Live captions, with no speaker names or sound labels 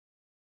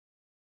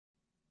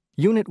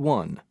Unit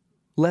 1,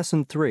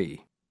 Lesson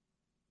 3,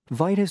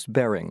 Vitus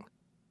Bering,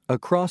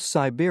 Across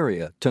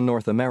Siberia to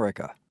North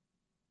America.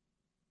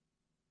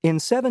 In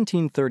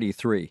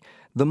 1733,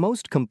 the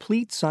most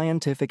complete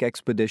scientific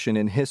expedition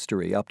in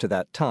history up to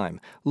that time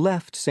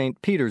left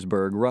St.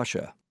 Petersburg,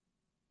 Russia.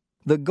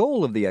 The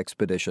goal of the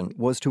expedition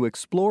was to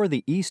explore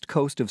the east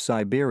coast of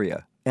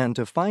Siberia and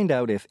to find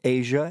out if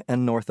Asia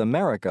and North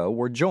America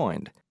were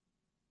joined.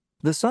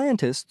 The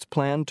scientists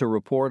planned to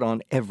report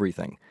on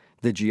everything: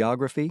 the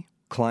geography,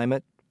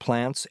 climate,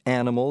 plants,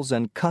 animals,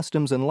 and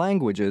customs and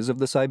languages of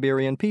the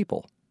Siberian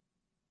people.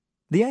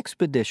 The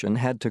expedition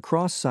had to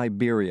cross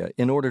Siberia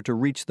in order to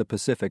reach the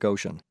Pacific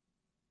Ocean.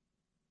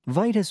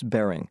 Vitus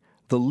Bering,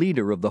 the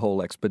leader of the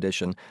whole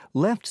expedition,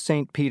 left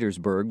St.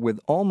 Petersburg with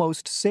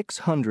almost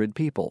 600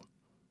 people.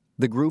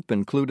 The group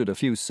included a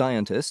few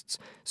scientists,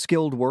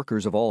 skilled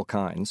workers of all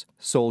kinds,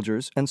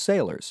 soldiers, and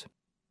sailors.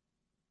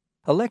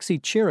 Alexei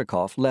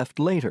Chirikov left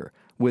later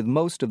with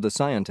most of the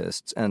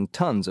scientists and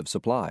tons of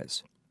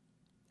supplies.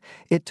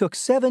 It took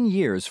 7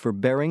 years for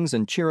Bering's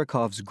and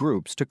Chirikov's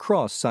groups to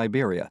cross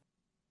Siberia.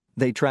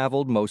 They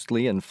traveled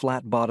mostly in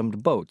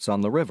flat-bottomed boats on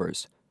the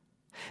rivers.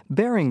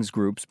 Bering's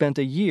group spent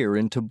a year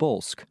in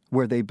Tobolsk,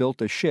 where they built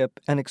a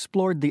ship and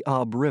explored the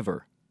Ob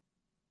River.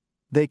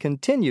 They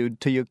continued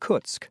to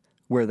Yakutsk,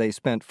 where they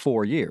spent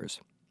 4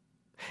 years.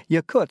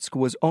 Yakutsk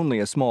was only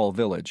a small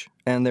village,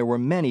 and there were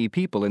many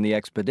people in the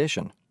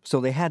expedition, so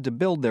they had to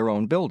build their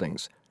own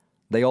buildings.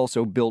 They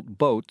also built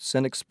boats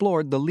and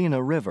explored the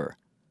Lena River.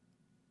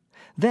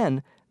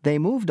 Then they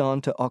moved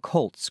on to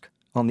Okhotsk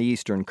on the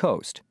eastern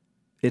coast.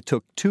 It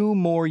took 2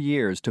 more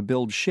years to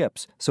build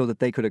ships so that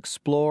they could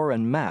explore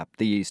and map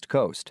the east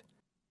coast.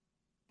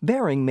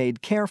 Bering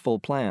made careful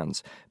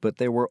plans, but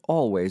there were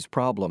always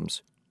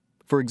problems.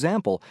 For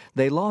example,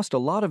 they lost a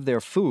lot of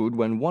their food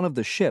when one of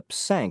the ships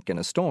sank in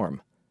a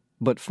storm.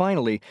 But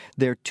finally,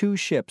 their 2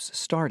 ships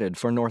started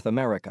for North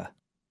America.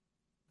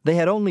 They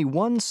had only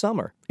 1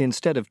 summer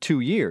instead of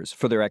 2 years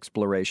for their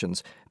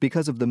explorations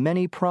because of the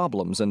many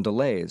problems and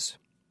delays.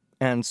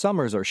 And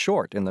summers are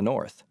short in the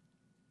north.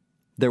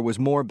 There was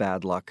more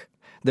bad luck.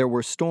 There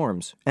were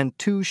storms, and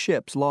 2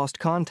 ships lost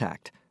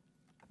contact.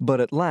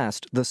 But at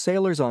last, the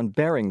sailors on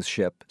Bering's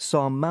ship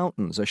saw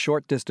mountains a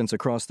short distance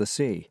across the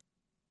sea.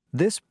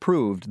 This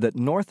proved that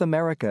North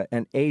America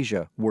and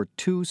Asia were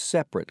 2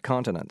 separate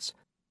continents.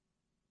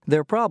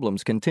 Their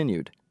problems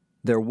continued.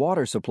 Their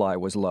water supply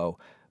was low,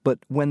 but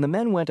when the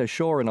men went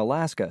ashore in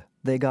Alaska,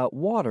 they got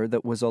water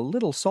that was a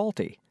little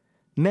salty.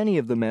 Many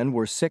of the men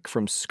were sick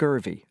from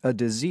scurvy, a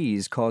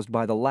disease caused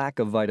by the lack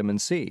of vitamin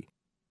C.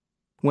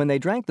 When they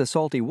drank the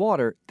salty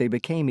water, they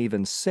became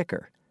even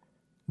sicker.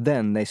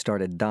 Then they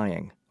started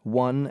dying,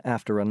 one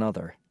after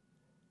another.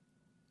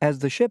 As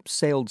the ship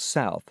sailed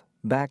south,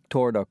 back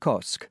toward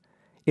Okhotsk,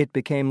 it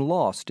became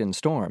lost in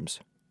storms.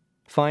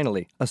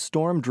 Finally, a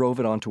storm drove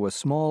it onto a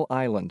small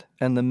island,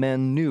 and the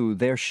men knew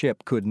their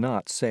ship could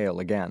not sail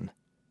again.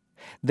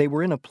 They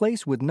were in a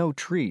place with no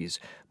trees,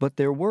 but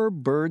there were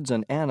birds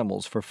and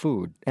animals for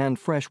food and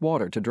fresh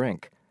water to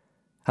drink.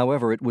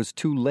 However, it was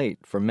too late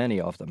for many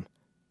of them.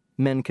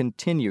 Men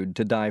continued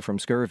to die from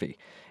scurvy,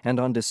 and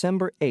on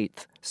December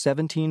 8,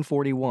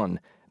 1741,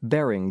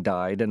 Bering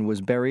died and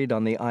was buried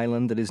on the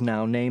island that is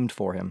now named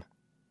for him.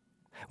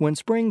 When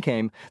spring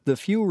came, the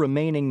few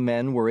remaining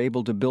men were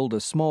able to build a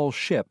small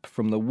ship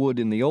from the wood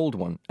in the old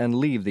one and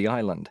leave the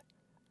island.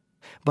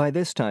 By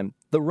this time,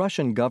 the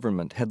Russian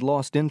government had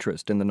lost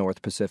interest in the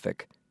North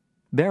Pacific.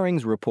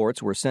 Bering's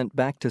reports were sent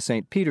back to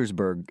St.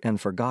 Petersburg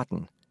and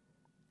forgotten.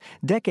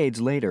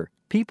 Decades later,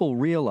 people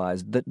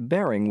realized that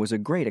Bering was a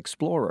great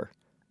explorer.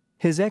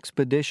 His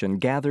expedition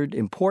gathered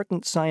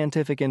important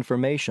scientific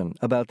information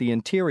about the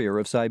interior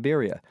of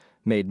Siberia,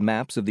 made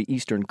maps of the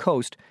eastern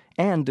coast,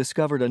 and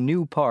discovered a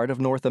new part of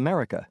North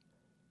America.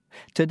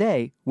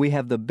 Today, we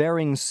have the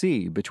Bering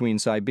Sea between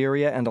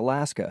Siberia and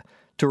Alaska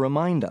to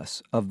remind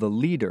us of the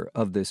leader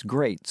of this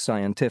great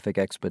scientific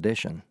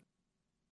expedition.